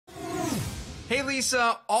Hey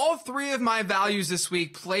Lisa, all three of my values this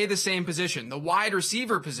week play the same position, the wide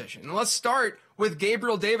receiver position. And let's start with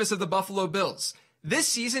Gabriel Davis of the Buffalo Bills. This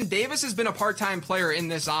season, Davis has been a part-time player in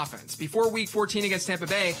this offense. Before Week 14 against Tampa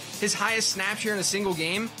Bay, his highest snap share in a single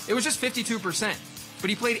game, it was just 52%. But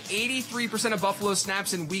he played 83% of Buffalo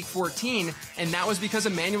snaps in Week 14, and that was because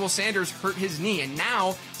Emmanuel Sanders hurt his knee. And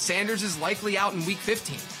now, Sanders is likely out in Week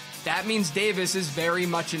 15. That means Davis is very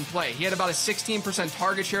much in play. He had about a 16%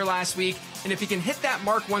 target share last week, and if he can hit that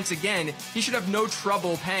mark once again, he should have no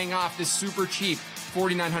trouble paying off this super cheap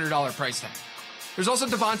 $4,900 price tag. There's also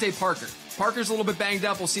DeVante Parker. Parker's a little bit banged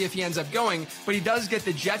up. We'll see if he ends up going, but he does get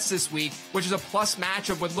the Jets this week, which is a plus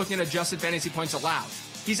matchup with looking at adjusted fantasy points allowed.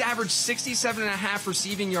 He's averaged 67.5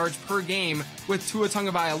 receiving yards per game with Tua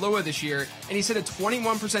Tagovailoa this year, and he's hit a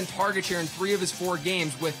 21% target share in 3 of his 4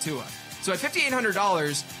 games with Tua. So at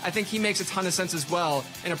 $5,800, I think he makes a ton of sense as well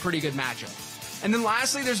in a pretty good matchup. And then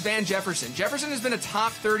lastly, there's Van Jefferson. Jefferson has been a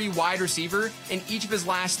top 30 wide receiver in each of his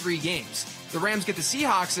last 3 games. The Rams get the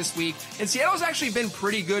Seahawks this week, and Seattle's actually been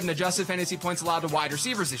pretty good in adjusted fantasy points allowed to wide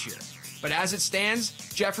receivers this year. But as it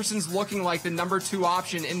stands, Jefferson's looking like the number 2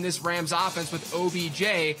 option in this Rams offense with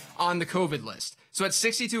OBJ on the COVID list. So at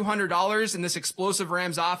 $6,200 in this explosive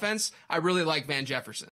Rams offense, I really like Van Jefferson.